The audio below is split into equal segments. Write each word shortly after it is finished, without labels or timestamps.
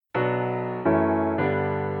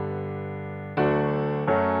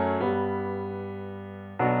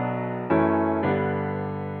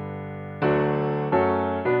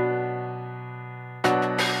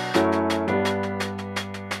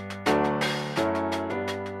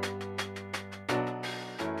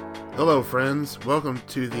Hello, friends. Welcome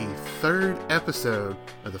to the third episode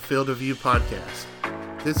of the Field of View podcast.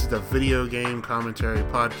 This is the video game commentary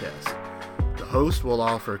podcast. The host will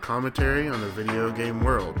offer commentary on the video game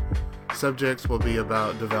world. Subjects will be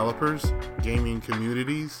about developers, gaming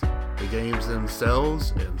communities, the games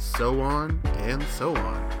themselves, and so on and so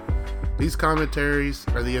on. These commentaries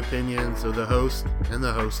are the opinions of the host and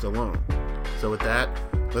the host alone. So with that,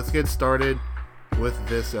 let's get started with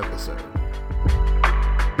this episode.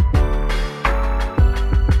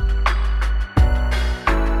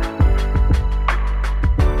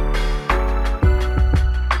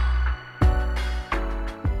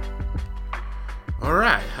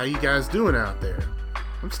 Alright, how you guys doing out there?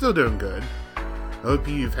 I'm still doing good. I hope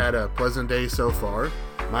you've had a pleasant day so far.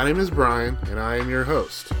 My name is Brian, and I am your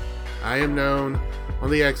host. I am known on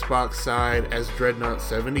the Xbox side as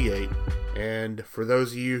Dreadnought78, and for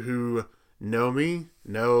those of you who know me,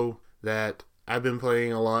 know that I've been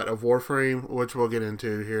playing a lot of Warframe, which we'll get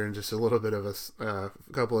into here in just a little bit of a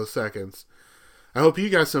couple of seconds. I hope you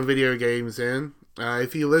got some video games in.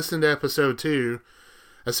 If you listened to episode 2,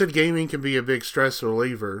 I said gaming can be a big stress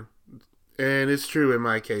reliever, and it's true in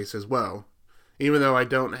my case as well. Even though I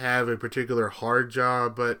don't have a particular hard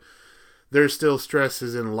job, but there's still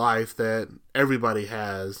stresses in life that everybody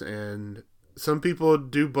has, and some people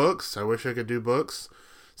do books. I wish I could do books.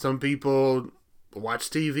 Some people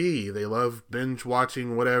watch TV. They love binge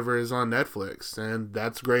watching whatever is on Netflix, and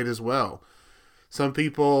that's great as well. Some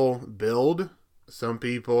people build. Some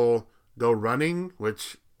people go running,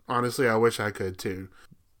 which honestly I wish I could too.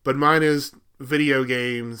 But mine is video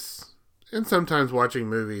games and sometimes watching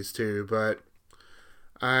movies too, but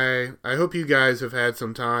I hope you guys have had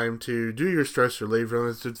some time to do your stress reliever.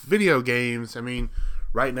 It's video games. I mean,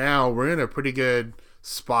 right now we're in a pretty good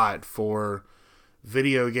spot for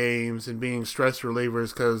video games and being stress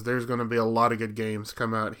relievers because there's going to be a lot of good games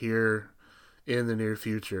come out here in the near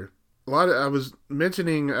future. I was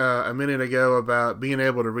mentioning a minute ago about being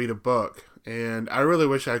able to read a book, and I really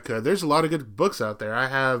wish I could. There's a lot of good books out there. I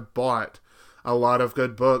have bought a lot of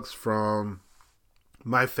good books from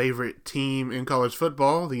my favorite team in college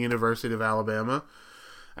football, the University of Alabama.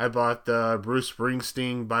 I bought the Bruce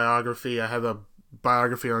Springsteen biography. I have a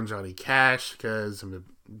biography on Johnny Cash because I'm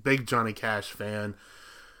a big Johnny Cash fan.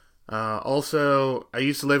 Also, I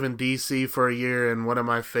used to live in D.C. for a year, and one of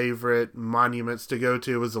my favorite monuments to go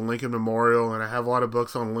to was the Lincoln Memorial, and I have a lot of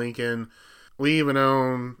books on Lincoln. We even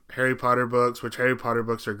own Harry Potter books, which Harry Potter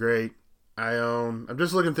books are great. I'm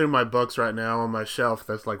just looking through my books right now on my shelf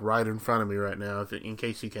that's like right in front of me right now, in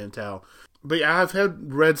case you can't tell. But yeah, I've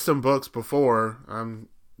read some books before. I'm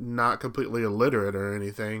not completely illiterate or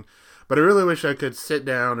anything, but I really wish I could sit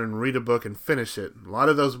down and read a book and finish it. A lot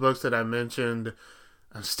of those books that I mentioned,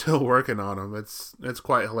 I'm still working on them. It's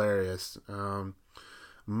quite hilarious.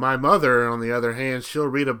 My mother, on the other hand, she'll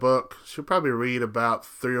read a book. She'll probably read about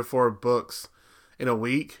 3 or 4 books in a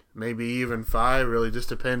week, maybe even 5, really just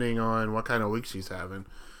depending on what kind of week she's having.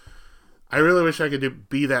 I really wish I could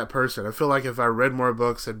be that person. I feel like if I read more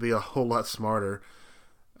books, I'd be a whole lot smarter.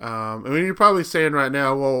 I mean, you're probably saying right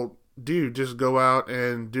now, well, dude, just go out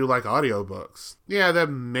and do like audiobooks. Yeah,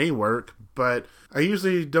 that may work, but I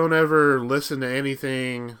usually don't ever listen to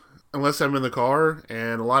anything unless I'm in the car,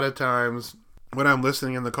 and a lot of times when I'm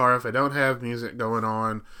listening in the car, if I don't have music going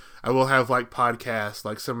on, I will have like podcasts,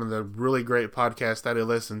 like some of the really great podcasts that I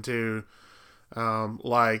listen to,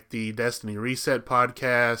 like the Destiny Reset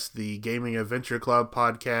podcast, the Gaming Adventure Club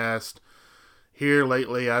podcast. Here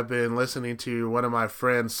lately, I've been listening to one of my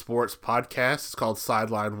friend's sports podcasts. It's called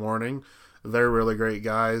Sideline Warning. They're really great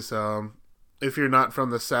guys. If you're not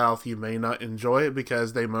from the South, you may not enjoy it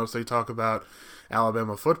because they mostly talk about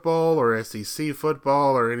Alabama football or SEC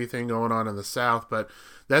football or anything going on in the South, but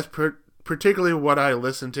that's particularly what I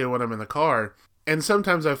listen to when I'm in the car. And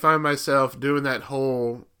sometimes I find myself doing that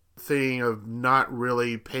whole thing of not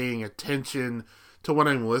really paying attention to what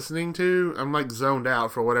I'm listening to. I'm like zoned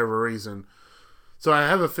out for whatever reason. So I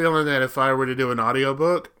have a feeling that if I were to do an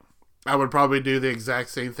audiobook, I would probably do the exact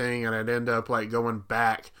same thing, and I'd end up like going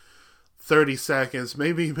back 30 seconds,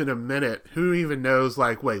 maybe even a minute. Who even knows,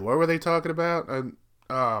 like, wait, what were they talking about?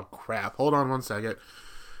 Oh, crap. Hold on one second.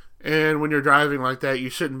 And when you're driving like that,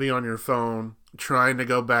 you shouldn't be on your phone trying to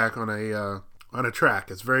go back on a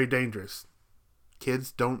track. It's very dangerous.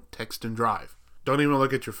 Kids, don't text and drive. Don't even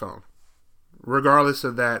look at your phone. Regardless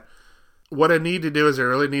of that, what I need to do is I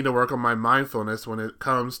really need to work on my mindfulness when it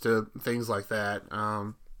comes to things like that.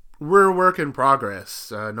 We're a work in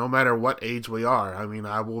progress, no matter what age we are. I mean,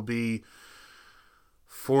 I will be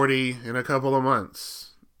 40 in a couple of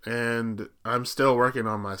months. and I'm still working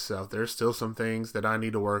on myself. There's still some things that I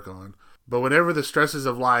need to work on. But whenever the stresses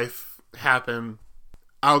of life happen,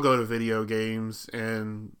 I'll go to video games,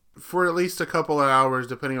 and for at least a couple of hours,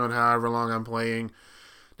 depending on however long I'm playing,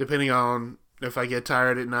 depending on if I get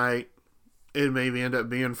tired at night, it maybe end up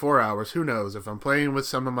being 4 hours. Who knows? If I'm playing with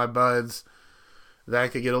some of my buds,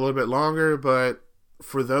 that could get a little bit longer, but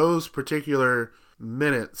for those particular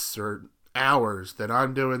minutes or hours that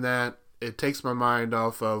I'm doing that, it takes my mind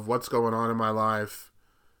off of what's going on in my life.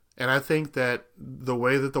 And I think that the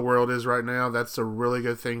way that the world is right now, that's a really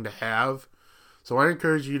good thing to have. So I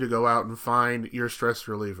encourage you to go out and find your stress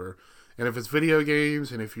reliever. And if it's video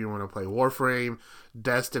games, and if you want to play Warframe,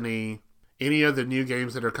 Destiny, any of the new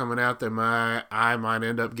games that are coming out that I might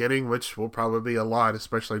end up getting, which will probably be a lot,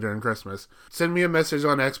 especially during Christmas, send me a message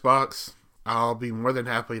on Xbox. I'll be more than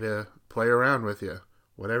happy to play around with you.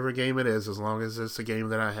 Whatever game it is, as long as it's a game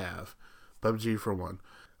that I have. PUBG for one.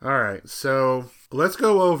 Alright, so let's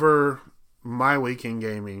go over my week in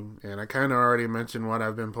gaming. And I kind of already mentioned what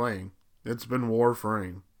I've been playing. It's been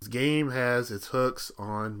Warframe. This game has its hooks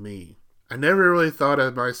on me. I never really thought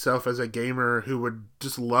of myself as a gamer who would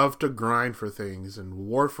just love to grind for things. And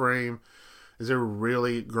Warframe is a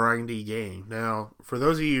really grindy game. Now, for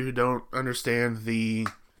those of you who don't understand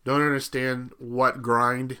what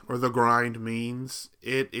grind or the grind means,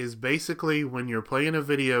 it is basically when you're playing a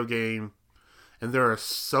video game and there are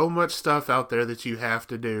so much stuff out there that you have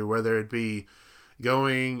to do, whether it be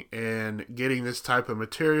going and getting this type of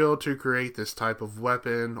material to create this type of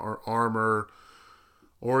weapon or armor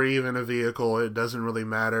or even a vehicle. It doesn't really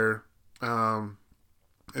matter. And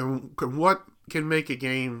what can make a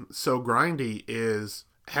game so grindy is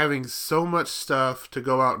having so much stuff to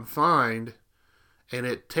go out and find, and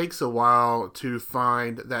it takes a while to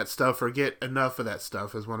find that stuff or get enough of that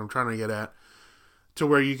stuff is what I'm trying to get at, to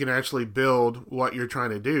where you can actually build what you're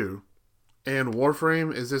trying to do. And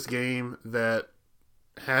Warframe is this game that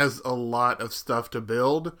has a lot of stuff to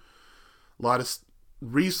build, a lot of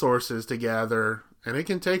resources to gather, and it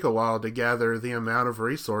can take a while to gather the amount of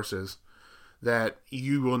resources that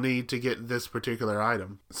you will need to get this particular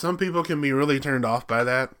item. Some people can be really turned off by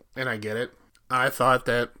that, and I get it. I thought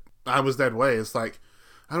that I was that way. It's like,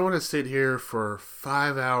 I don't want to sit here for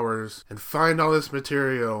 5 hours and find all this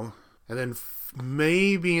material and then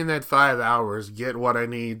maybe in that 5 hours get what I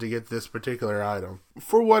need to get this particular item.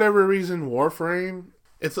 For whatever reason, Warframe,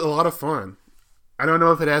 it's a lot of fun. I don't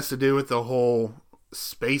know if it has to do with the whole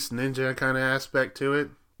space ninja kind of aspect to it.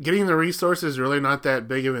 Getting the resources is really not that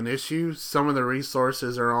big of an issue. Some of the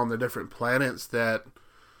resources are on the different planets that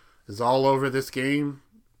is all over this game.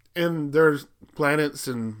 And there's planets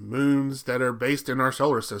and moons that are based in our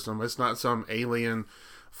solar system. It's not some alien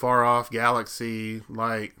far-off galaxy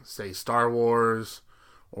like, say, Star Wars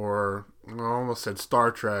or, I almost said Star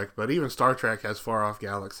Trek, but even Star Trek has far-off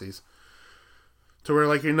galaxies. To where,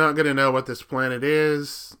 like, you're not going to know what this planet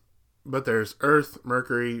is, but there's Earth,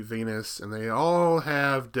 Mercury, Venus, and they all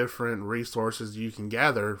have different resources you can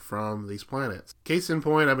gather from these planets. Case in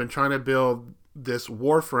point, I've been trying to build this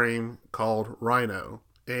Warframe called Rhino.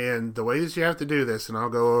 And the way that you have to do this, and I'll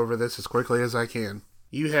go over this as quickly as I can,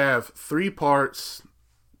 you have 3 parts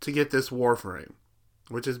to get this Warframe,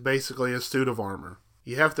 which is basically a suit of armor.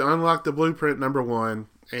 You have to unlock the blueprint number 1,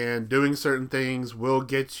 and doing certain things will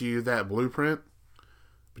get you that blueprint.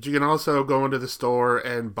 But you can also go into the store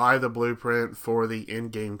and buy the blueprint for the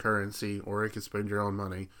in-game currency, or you can spend your own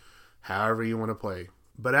money, however you want to play.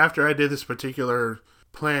 But after I did this particular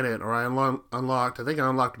planet, or I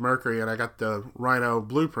unlocked Mercury, and I got the Rhino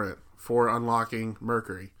blueprint for unlocking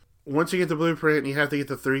Mercury. Once you get the blueprint, you have to get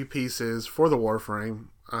the 3 pieces for the Warframe,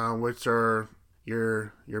 which are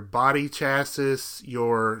your body chassis,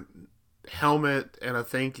 your helmet, and I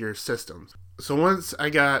think your systems. So once I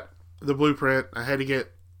got the blueprint, I had to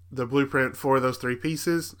get the blueprint for those 3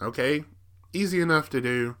 pieces. Okay, easy enough to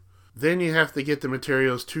do. Then you have to get the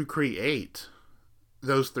materials to create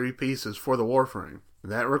those 3 pieces for the Warframe.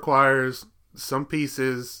 That requires some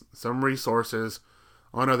pieces, some resources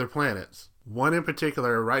on other planets. One in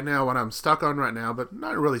particular, right now, what I'm stuck on right now, but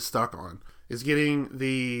not really stuck on, is getting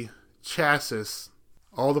the chassis,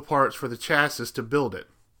 all the parts for the chassis to build it.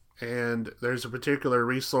 And there's a particular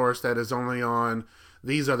resource that is only on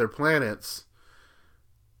these other planets,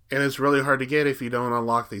 and it's really hard to get if you don't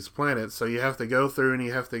unlock these planets. So you have to go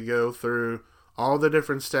through all the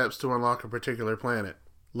different steps to unlock a particular planet.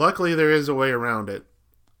 Luckily, there is a way around it.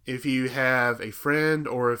 If you have a friend,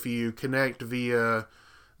 or if you connect via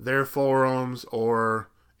their forums, or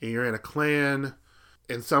you're in a clan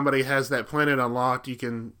and somebody has that planet unlocked, you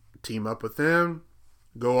can team up with them,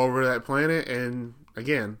 go over that planet, and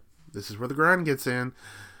again, this is where the grind gets in.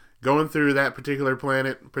 going through that particular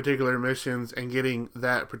planet, particular missions, and getting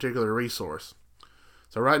that particular resource.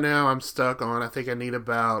 So right now I'm stuck on, I think I need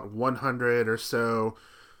about 100 or so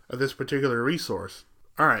of this particular resource.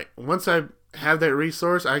 Alright, once I have that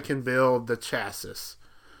resource, I can build the chassis.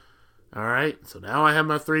 Alright, so now I have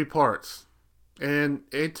my 3 parts. And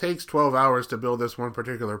it takes 12 hours to build this one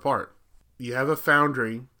particular part. You have a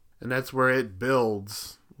foundry, and that's where it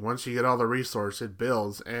builds. Once you get all the resource, it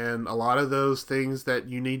builds. And a lot of those things that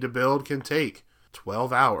you need to build can take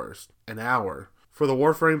 12 hours, an hour. For the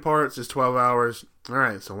Warframe parts, it's 12 hours.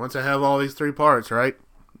 Alright, so once I have all these 3 parts, right?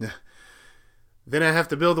 Then I have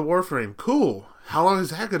to build the Warframe. Cool. How long is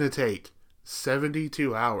that going to take?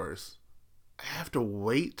 72 hours. I have to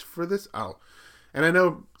wait for this? Oh. And I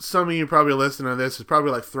know some of you probably listening to this is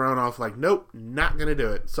probably like thrown off like, nope, not going to do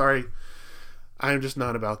it. Sorry. I am just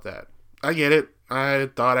not about that. I get it. I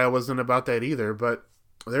thought I wasn't about that either, but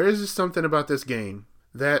there is just something about this game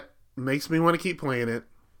that makes me want to keep playing it,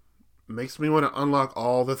 makes me want to unlock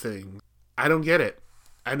all the things. I don't get it.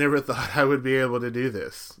 I never thought I would be able to do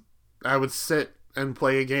this. I would sit and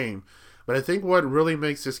play a game. But I think what really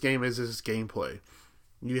makes this game is its gameplay.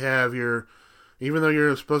 You have your, even though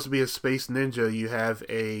you're supposed to be a space ninja, you have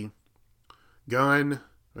a gun.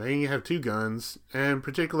 I think you have 2 guns, and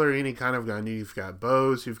particularly any kind of gun. You've got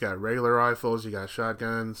bows, you've got regular rifles, you got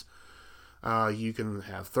shotguns. You can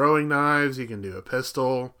have throwing knives, you can do a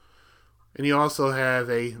pistol, and you also have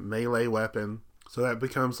a melee weapon. So that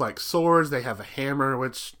becomes like swords. They have a hammer,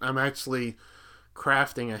 which I'm actually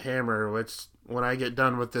crafting a hammer, which when I get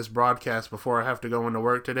done with this broadcast before I have to go into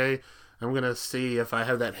work today, I'm going to see if I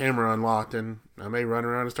have that hammer unlocked, and I may run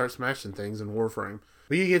around and start smashing things in Warframe.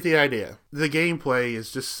 But you get the idea. The gameplay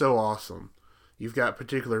is just so awesome. You've got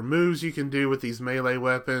particular moves you can do with these melee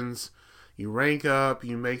weapons. You rank up,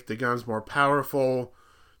 you make the guns more powerful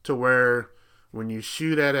to where when you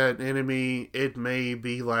shoot at an enemy, it may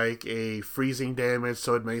be like a freezing damage,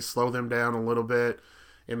 so it may slow them down a little bit.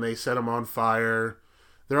 It may set them on fire.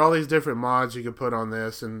 There are all these different mods you can put on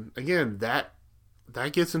this, and again, that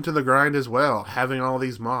gets into the grind as well, having all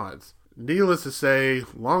these mods. Needless to say,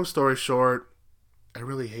 long story short, I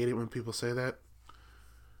really hate it when people say that.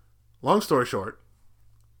 Long story short,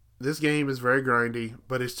 this game is very grindy,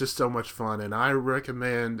 but it's just so much fun, and I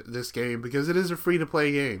recommend this game because it is a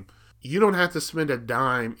free-to-play game. You don't have to spend a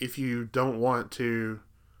dime if you don't want to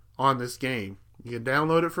on this game. You can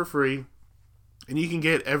download it for free, and you can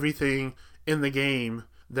get everything in the game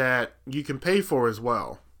that you can pay for as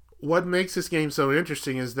well. What makes this game so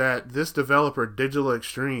interesting is that this developer, Digital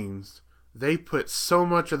Extremes, they put so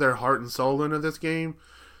much of their heart and soul into this game.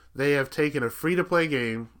 They have taken a free-to-play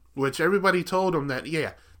game, which everybody told them that,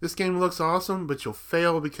 yeah, this game looks awesome, but you'll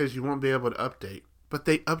fail because you won't be able to update. But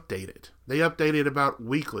they update it. They update it about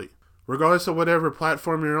weekly. Regardless of whatever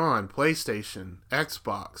platform you're on, PlayStation,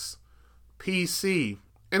 Xbox, PC,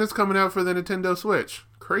 and it's coming out for the Nintendo Switch.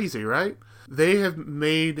 Crazy, right? They have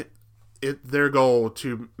made it their goal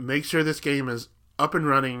to make sure this game is up and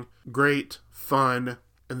running, great, fun,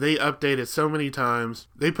 and they update it so many times.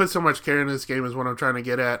 They put so much care in this game is what I'm trying to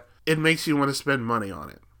get at. It makes you want to spend money on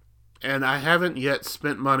it. And I haven't yet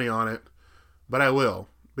spent money on it, but I will,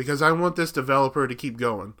 because I want this developer to keep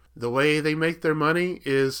going. The way they make their money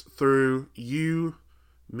is through you,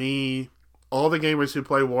 me, all the gamers who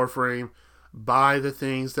play Warframe buy the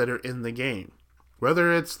things that are in the game.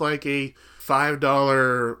 Whether it's like a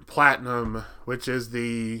 $5 platinum, which is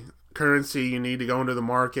the currency you need to go into the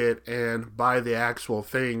market and buy the actual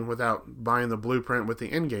thing without buying the blueprint with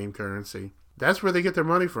the in-game currency. That's where they get their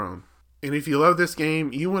money from. And if you love this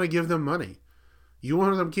game, you want to give them money. You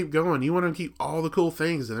want them to keep going. You want them to keep all the cool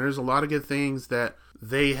things. And there's a lot of good things that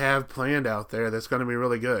they have planned out there that's going to be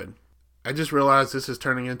really good. I just realized this is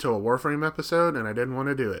turning into a Warframe episode, and I didn't want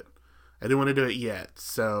to do it. I didn't want to do it yet.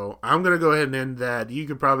 So I'm going to go ahead and end that. You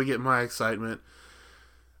can probably get my excitement.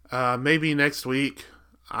 Maybe next week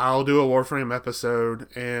I'll do a Warframe episode,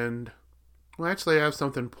 and well, actually I have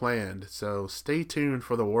something planned. So stay tuned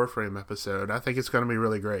for the Warframe episode. I think it's going to be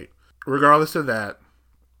really great. Regardless of that,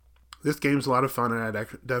 this game's a lot of fun, and I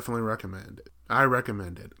definitely recommend it. I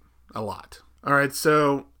recommend it a lot. All right,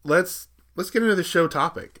 so let's get into the show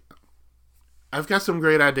topic. I've got some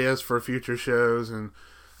great ideas for future shows, and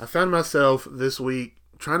I found myself this week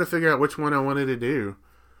trying to figure out which one I wanted to do.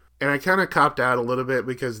 And I kind of copped out a little bit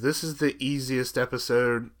because this is the easiest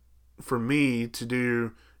episode for me to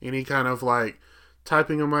do any kind of like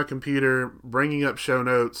typing on my computer, bringing up show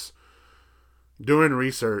notes, doing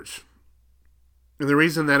research. And the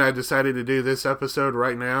reason that I decided to do this episode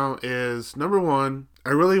right now is, number one, I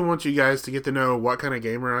really want you guys to get to know what kind of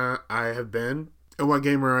gamer I have been and what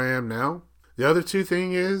gamer I am now. The other two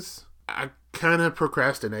thing is, I kind of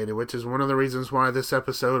procrastinated, which is one of the reasons why this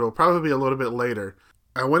episode will probably be a little bit later.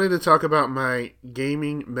 I wanted to talk about my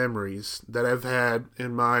gaming memories that I've had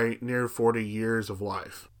in my near 40 years of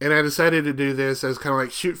life. And I decided to do this as kind of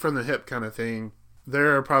like shoot from the hip kind of thing.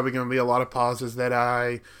 There are probably going to be a lot of pauses that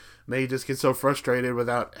I may just get so frustrated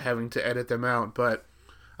without having to edit them out. But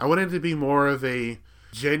I wanted it to be more of a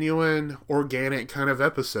genuine, organic kind of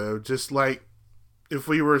episode. Just like if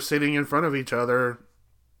we were sitting in front of each other,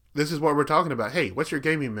 this is what we're talking about. Hey, what's your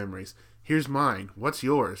gaming memories? Here's mine. What's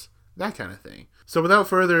yours? That kind of thing. So without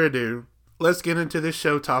further ado, let's get into this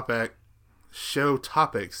show topic.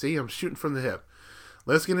 See, I'm shooting from the hip.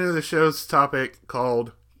 Let's get into the show's topic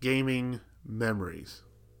called gaming memories.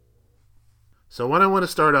 So what I want to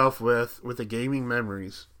start off with the gaming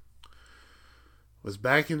memories was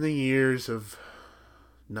back in the years of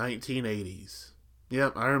 1980s.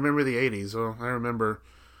 Yep, I remember the 80s. Well, I remember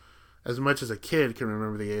as much as a kid can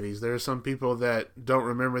remember the 80s. There are some people that don't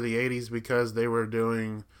remember the 80s because they were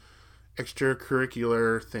doing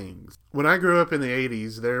extracurricular things. When I grew up in the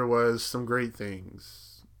 80s, there was some great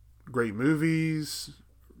things. Great movies,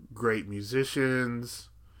 great musicians,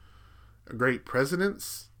 great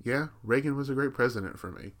presidents. Yeah, Reagan was a great president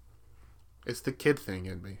for me. It's the kid thing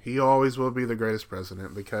in me. He always will be the greatest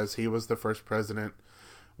president because he was the first president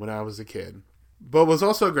when I was a kid. But what's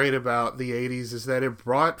also great about the 80s is that it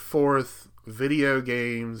brought forth video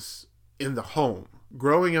games in the home.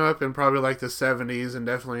 Growing up in probably like the 70s and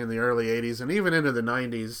definitely in the early 80s and even into the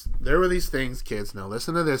 90s, there were these things, kids, now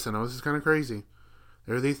listen to this, I know this is kind of crazy.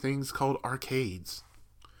 There were these things called arcades.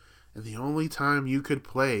 And the only time you could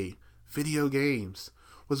play video games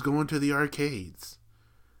was going to the arcades.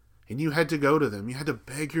 And you had to go to them. You had to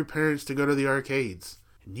beg your parents to go to the arcades.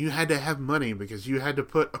 And you had to have money because you had to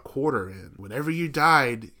put a quarter in. Whenever you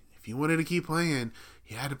died, if you wanted to keep playing,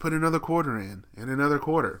 you had to put another quarter in and another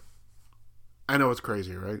quarter. I know it's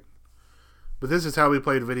crazy, right? But this is how we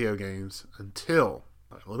played video games until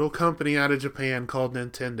a little company out of Japan called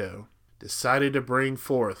Nintendo decided to bring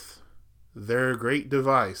forth their great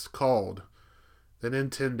device called the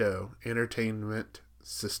Nintendo Entertainment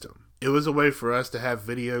System. It was a way for us to have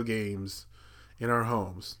video games in our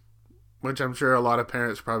homes, which I'm sure a lot of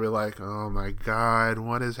parents probably like, oh my God,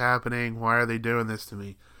 what is happening? Why are they doing this to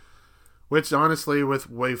me? Which honestly, with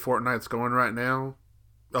the way Fortnite's going right now,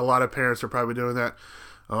 a lot of parents are probably doing that.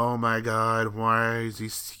 Oh my God, why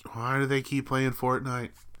do they keep playing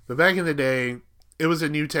Fortnite? But back in the day, it was a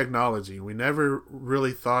new technology. We never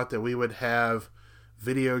really thought that we would have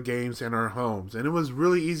video games in our homes. And it was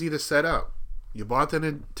really easy to set up. You bought the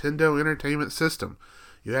Nintendo Entertainment System.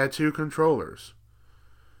 You had 2 controllers.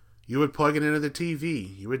 You would plug it into the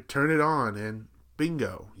TV. You would turn it on and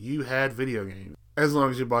bingo, you had video games. As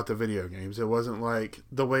long as you bought the video games. It wasn't like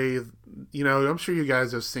the way, I'm sure you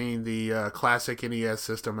guys have seen the classic NES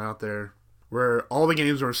system out there where all the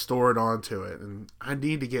games were stored onto it. And I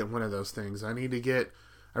need to get one of those things. I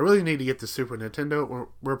really need to get the Super Nintendo.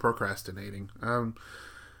 We're procrastinating.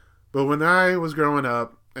 But when I was growing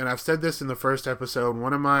up, and I've said this in the first episode,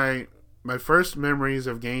 one of my first memories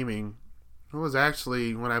of gaming was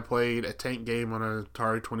actually when I played a tank game on an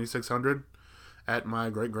Atari 2600 at my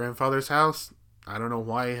great-grandfather's house. I don't know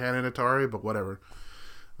why he had an Atari, but whatever.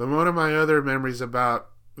 But one of my other memories about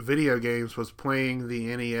video games was playing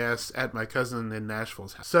the NES at my cousin in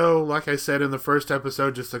Nashville's house. So, like I said in the first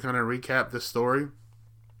episode, just to kind of recap this story,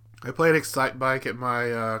 I played Excitebike at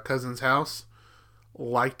my cousin's house,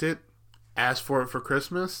 liked it, asked for it for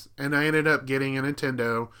Christmas, and I ended up getting a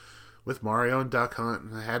Nintendo with Mario and Duck Hunt,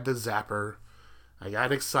 and I had the Zapper. I got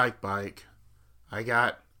Excitebike. I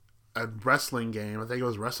got a wrestling game. I think it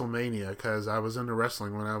was WrestleMania because I was into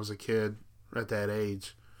wrestling when I was a kid at that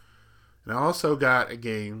age. And I also got a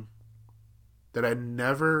game that I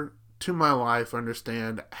never to my life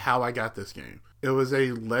understand how I got this game. It was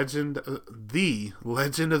the Legend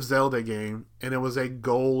of Zelda game, and it was a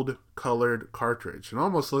gold colored cartridge. It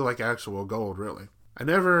almost looked like actual gold, really. I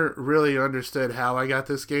never really understood how I got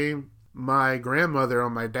this game. My grandmother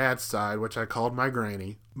on my dad's side, which I called my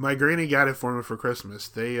granny got it for me for Christmas.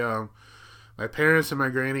 My parents and my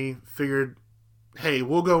granny figured, hey,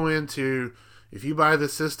 we'll go into, if you buy the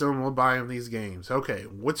system, we'll buy him these games. Okay,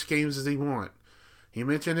 which games does he want? He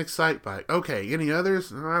mentioned Excitebike. Okay, any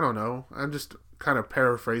others? I don't know. I'm just kind of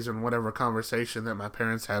paraphrasing whatever conversation that my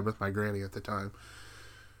parents had with my granny at the time.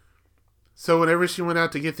 So whenever she went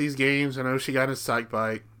out to get these games, I know she got a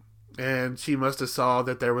Excitebike. And she must have saw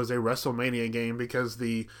that there was a WrestleMania game because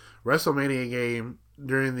the WrestleMania game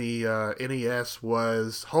during the NES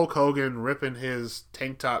was Hulk Hogan ripping his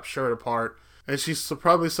tank top shirt apart. And she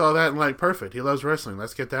probably saw that and like, perfect, he loves wrestling,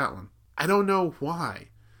 let's get that one. I don't know why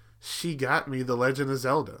she got me The Legend of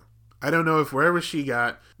Zelda. I don't know if wherever she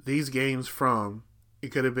got these games from, it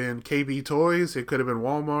could have been KB Toys, it could have been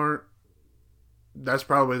Walmart. That's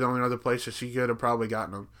probably the only other place that she could have probably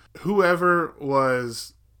gotten them. Whoever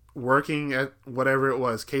was working at whatever it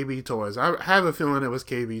was, KB Toys. I have a feeling it was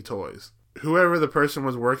KB Toys. Whoever the person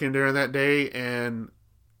was working during that day and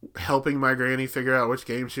helping my granny figure out which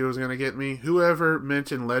game she was going to get me, whoever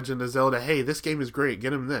mentioned Legend of Zelda, hey, this game is great,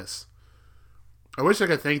 get him this. I wish I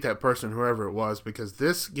could thank that person, whoever it was, because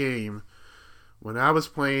this game, when I was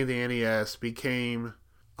playing the NES, became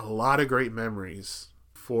a lot of great memories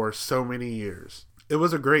for so many years. It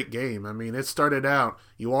was a great game. I mean, it started out,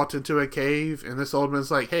 you walked into a cave, and this old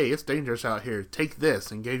man's like, hey, it's dangerous out here. Take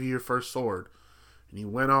this, and gave you your first sword. And you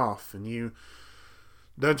went off, and you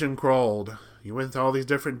dungeon crawled. You went to all these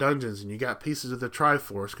different dungeons, and you got pieces of the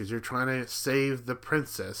Triforce because you're trying to save the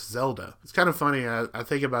princess, Zelda. It's kind of funny, I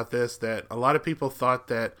think about this, that a lot of people thought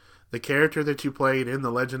that the character that you played in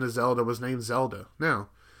The Legend of Zelda was named Zelda. No,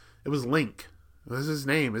 it was Link. It was his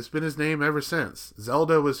name. It's been his name ever since.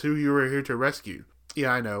 Zelda was who you were here to rescue.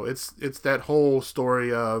 Yeah, I know. It's that whole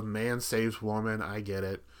story of man saves woman. I get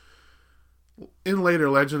it. In later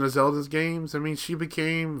Legend of Zelda's games, I mean, she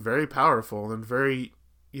became very powerful and very,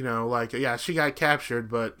 yeah, she got captured,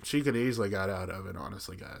 but she could easily got out of it,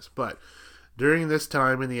 honestly, guys. But during this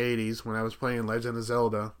time in the 80s, when I was playing Legend of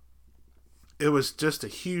Zelda, it was just a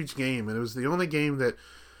huge game, and it was the only game that,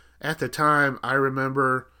 at the time, I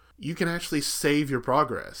remember you can actually save your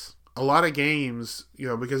progress. A lot of games,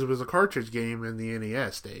 because it was a cartridge game in the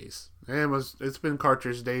NES days, and it's been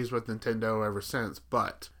cartridge days with Nintendo ever since,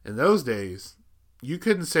 but in those days, you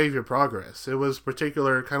couldn't save your progress. It was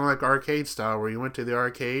particular, kind of like arcade style, where you went to the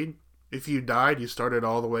arcade, if you died, you started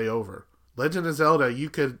all the way over. Legend of Zelda, you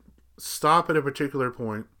could stop at a particular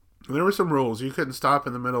point, and there were some rules. You couldn't stop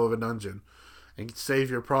in the middle of a dungeon and save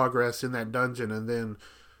your progress in that dungeon, and then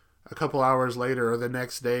a couple hours later or the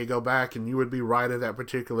next day go back and you would be right at that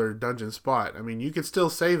particular dungeon spot. I mean, you could still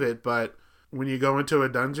save it, but when you go into a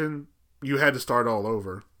dungeon, you had to start all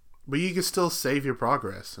over. But you could still save your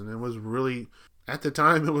progress, and it was really, at the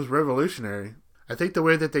time, it was revolutionary. I think the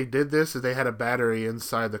way that they did this is they had a battery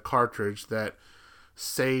inside the cartridge that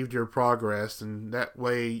saved your progress, and that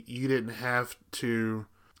way you didn't have to,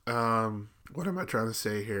 what am I trying to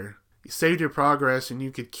say here? You saved your progress and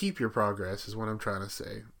you could keep your progress is what I'm trying to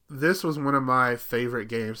say. This was one of my favorite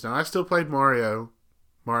games. Now, I still played Mario.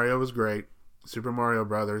 Mario was great. Super Mario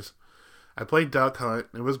Brothers. I played Duck Hunt.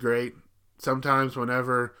 It was great. Sometimes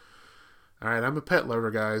whenever... Alright, I'm a pet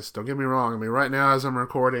lover, guys. Don't get me wrong. I mean, right now as I'm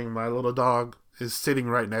recording, my little dog is sitting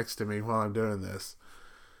right next to me while I'm doing this.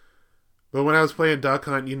 But when I was playing Duck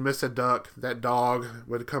Hunt, you'd miss a duck. That dog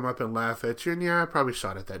would come up and laugh at you. And yeah, I probably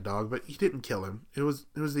shot at that dog, but you didn't kill him. It was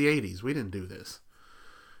the 80s. We didn't do this.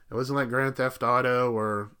 It wasn't like Grand Theft Auto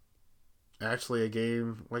or... Actually, a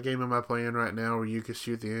game. What game am I playing right now where you can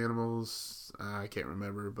shoot the animals? I can't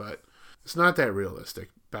remember, but it's not that realistic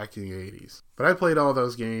back in the 80s. But I played all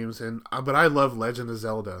those games, but I love Legend of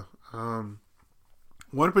Zelda.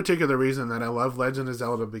 One particular reason that I love Legend of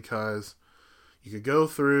Zelda because you could go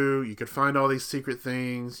through, you could find all these secret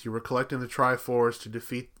things. You were collecting the Triforce to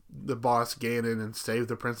defeat the boss Ganon and save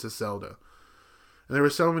the Princess Zelda. And there were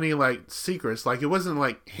so many secrets. It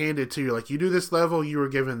wasn't handed to you. You do this level, you were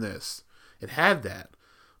given this. It had that.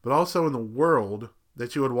 But also in the world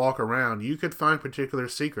that you would walk around, you could find particular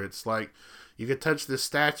secrets. You could touch this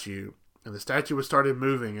statue, and the statue would start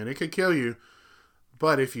moving, and it could kill you.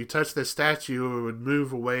 But if you touch the statue, it would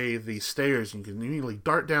move away these stairs. You could immediately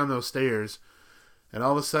dart down those stairs, and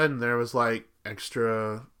all of a sudden there was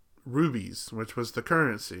extra rubies, which was the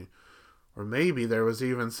currency. Or maybe there was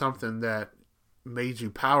even something that made you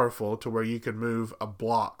powerful to where you could move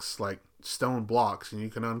blocks, like stone blocks, and you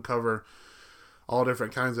can uncover all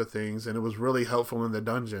different kinds of things, and it was really helpful in the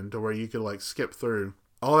dungeon to where you could skip through.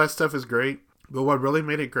 All that stuff is great, but what really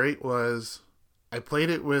made it great was I played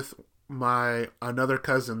it with another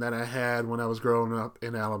cousin that I had when I was growing up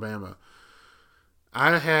in Alabama.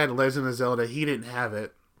 I had Legend of Zelda, he didn't have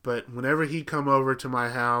it, but whenever he'd come over to my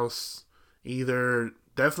house,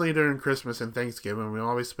 definitely during Christmas and Thanksgiving, we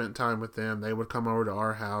always spent time with them. They would come over to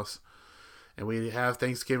our house, and we'd have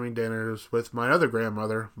Thanksgiving dinners with my other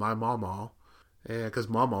grandmother, my mama, because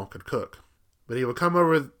mama could cook. But he would come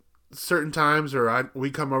over certain times, or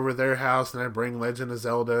we'd come over to their house, and I'd bring Legend of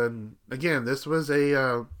Zelda. And again, this was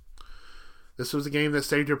a game that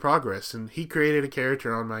saved your progress, and he created a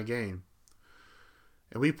character on my game.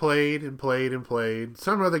 And we played and played and played.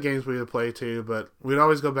 Some other games we would play too, but we'd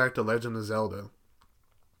always go back to Legend of Zelda.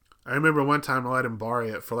 I remember one time I let him borrow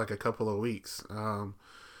it for a couple of weeks.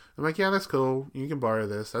 I'm like, yeah, that's cool. You can borrow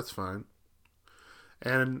this. That's fine.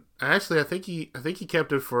 And actually, I think he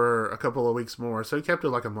kept it for a couple of weeks more. So he kept it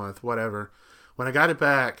like a month, whatever. When I got it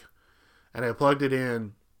back and I plugged it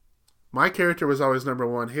in, my character was always number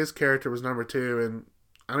one. His character was number two, and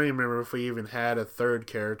I don't even remember if we even had a third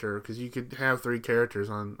character because you could have three characters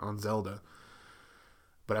on Zelda.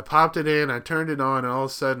 But I popped it in, I turned it on, and all of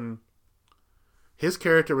a sudden, his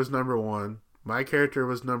character was number one. My character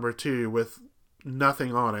was number two with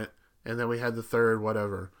nothing on it, and then we had the third,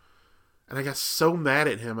 whatever. And I got so mad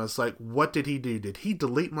at him. I was like, what did he do? Did he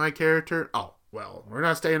delete my character? Oh, well, we're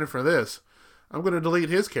not standing for this. I'm going to delete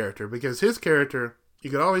his character because his character, you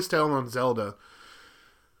could always tell on Zelda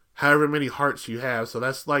however many hearts you have. So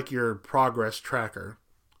that's like your progress tracker.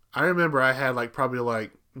 I remember I had probably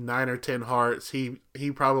 9 or 10 hearts. He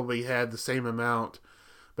probably had the same amount.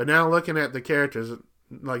 But now looking at the characters,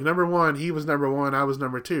 number one, he was number one, I was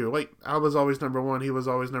number two. Wait, I was always number one, he was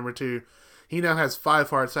always number two. He now has 5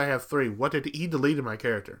 hearts, I have 3. He deleted my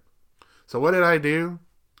character. So what did I do?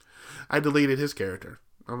 I deleted his character.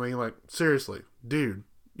 I mean, seriously, dude,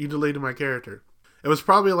 you deleted my character. It was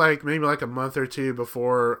probably maybe a month or two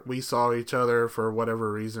before we saw each other for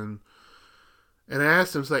whatever reason. And I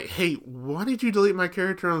asked him, hey, why did you delete my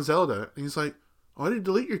character on Zelda? And he's like, why did you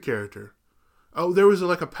delete your character? Oh, there was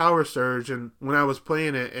a power surge, and when I was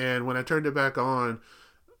playing it, and when I turned it back on,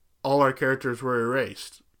 all our characters were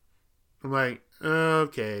erased. I'm like,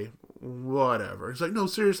 okay, whatever. He's like, no,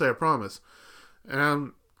 seriously, I promise.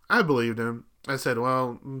 And I believed him. I said,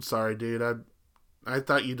 well, I'm sorry, dude. I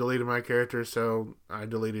thought you deleted my character, so I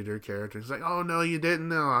deleted your character. He's like, oh, no, you didn't.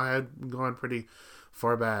 No, I had gone pretty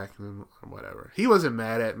far back. And whatever. He wasn't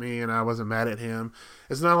mad at me, and I wasn't mad at him.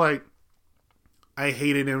 It's not like I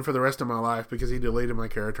hated him for the rest of my life because he deleted my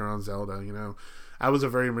character on Zelda, I was a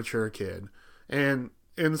very mature kid. And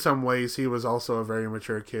in some ways, he was also a very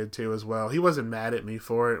mature kid, too, as well. He wasn't mad at me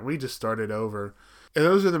for it. We just started over. And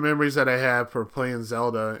those are the memories that I have for playing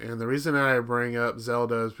Zelda. And the reason that I bring up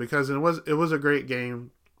Zelda is because it was a great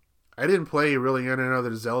game. I didn't play really any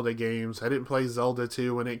other Zelda games. I didn't play Zelda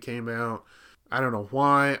 2 when it came out. I don't know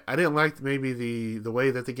why. I didn't like maybe the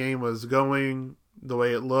way that the game was going, the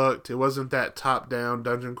way it looked. It wasn't that top-down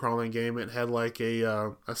dungeon crawling game. It had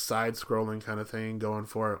a side-scrolling kind of thing going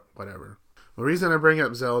for it. Whatever. The reason I bring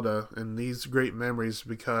up Zelda and these great memories is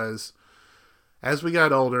because as we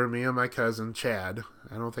got older, me and my cousin, Chad,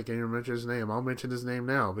 I don't think I even mentioned his name. I'll mention his name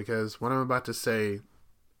now because what I'm about to say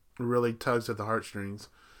really tugs at the heartstrings.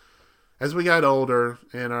 As we got older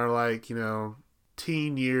in our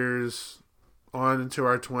teen years on into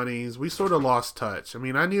our 20s, we sort of lost touch. I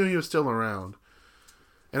mean, I knew he was still around.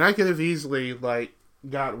 And I could have easily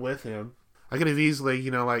got with him. I could have easily,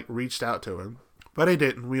 reached out to him. But I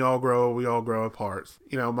didn't. We all grow apart.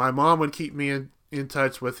 My mom would keep me in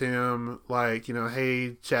touch with him,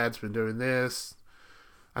 hey, Chad's been doing this.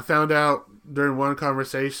 I found out during one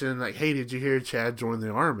conversation, hey, did you hear Chad joined the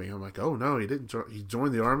Army? I'm like, oh, no, he didn't. He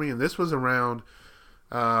joined the Army. And this was around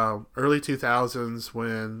early 2000s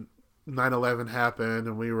when 9/11 happened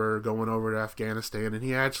and we were going over to Afghanistan. And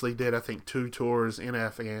he actually did, I think, 2 tours in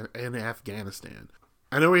Afghanistan.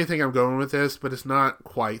 I know where you think I'm going with this, but it's not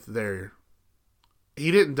quite there. He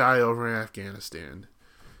didn't die over in Afghanistan.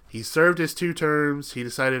 He served his 2 terms. He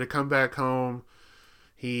decided to come back home.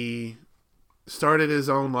 He started his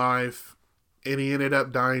own life, and he ended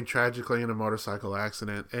up dying tragically in a motorcycle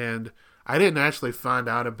accident. And I didn't actually find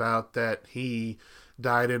out about that he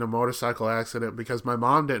died in a motorcycle accident because my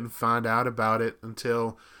mom didn't find out about it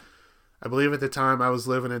until, I believe at the time I was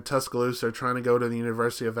living in Tuscaloosa trying to go to the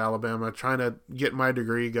University of Alabama, trying to get my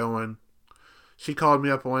degree going. She called me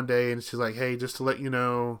up one day and she's like, hey, just to let you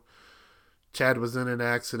know, Chad was in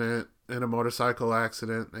a motorcycle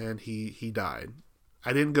accident, and he died.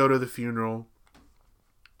 I didn't go to the funeral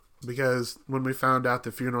because when we found out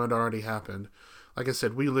the funeral had already happened, like I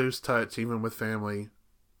said, we lose touch even with family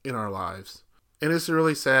in our lives. And it's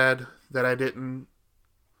really sad that I didn't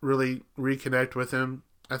really reconnect with him.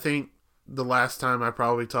 I think the last time I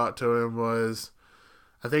probably talked to him was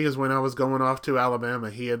when I was going off to Alabama.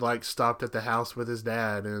 He had stopped at the house with his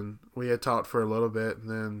dad, and we had talked for a little bit, and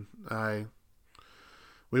then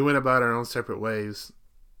we went about our own separate ways.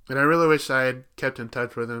 And I really wish I had kept in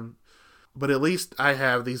touch with him. But at least I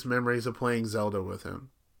have these memories of playing Zelda with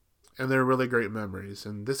him. And they're really great memories.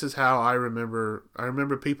 And this is how I remember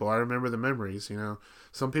people. I remember the memories,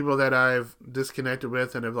 Some people that I've disconnected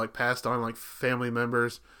with and have passed on, family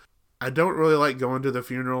members. I don't really like going to the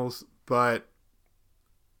funerals, but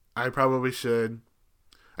I probably should.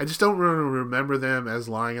 I just don't really remember them as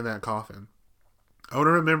lying in that coffin. I want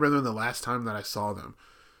to remember them the last time that I saw them.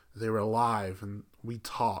 They were alive and we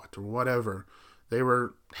talked or whatever. They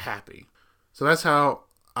were happy. So that's how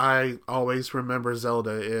I always remember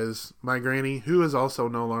Zelda, is my granny, who is also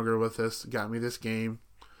no longer with us, got me this game.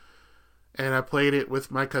 And I played it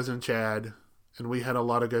with my cousin Chad, and we had a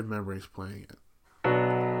lot of good memories playing it.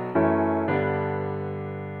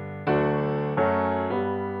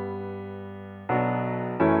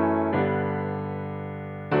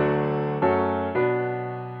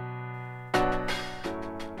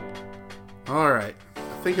 Alright,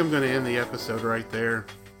 I think I'm going to end the episode right there.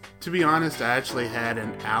 To be honest, I actually had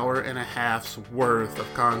an hour and a half's worth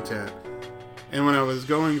of content. And when I was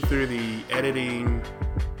going through the editing,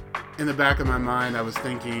 in the back of my mind, I was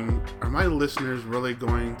thinking, are my listeners really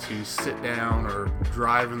going to sit down or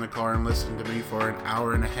drive in the car and listen to me for an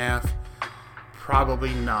hour and a half?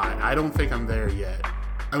 Probably not. I don't think I'm there yet.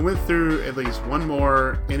 I went through at least one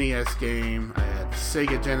more NES game. I had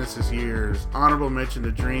Sega Genesis years, honorable mention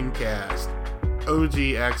to Dreamcast, OG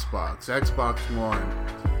Xbox, Xbox One.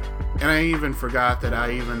 And I even forgot that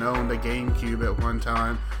I even owned a GameCube at one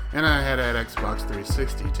time, and I had an Xbox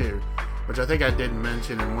 360 too, which I think I did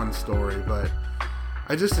mention in one story, but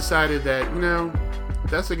I just decided that,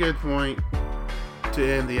 that's a good point to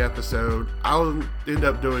end the episode. I'll end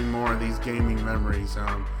up doing more of these gaming memories.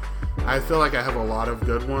 I feel like I have a lot of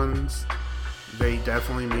good ones. They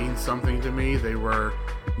definitely mean something to me. They were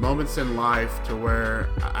moments in life to where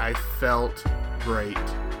I felt great.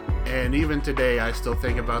 And even today, I still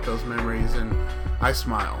think about those memories and I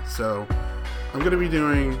smile. So I'm going to be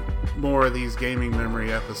doing more of these gaming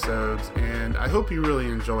memory episodes, and I hope you really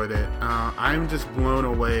enjoyed it. I'm just blown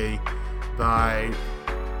away by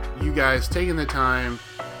you guys taking the time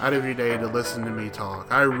out of your day to listen to me talk.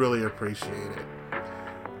 I really appreciate it.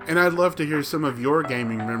 And I'd love to hear some of your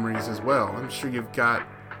gaming memories as well. I'm sure you've got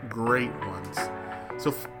great ones.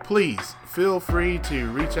 So please feel free to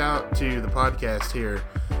reach out to the podcast here.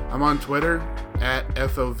 I'm on Twitter at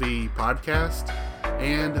FOV Podcast.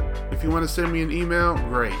 And if you want to send me an email,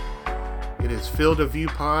 great. It is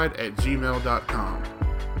fieldofviewpod@gmail.com.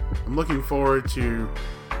 I'm looking forward to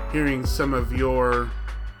hearing some of your,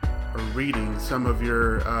 or reading some of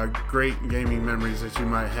your great gaming memories that you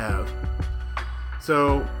might have.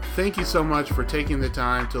 So thank you so much for taking the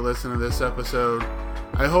time to listen to this episode.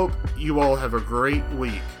 I hope you all have a great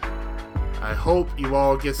week. I hope you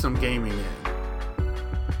all get some gaming in.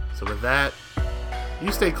 So with that,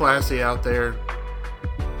 you stay classy out there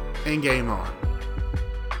and game on.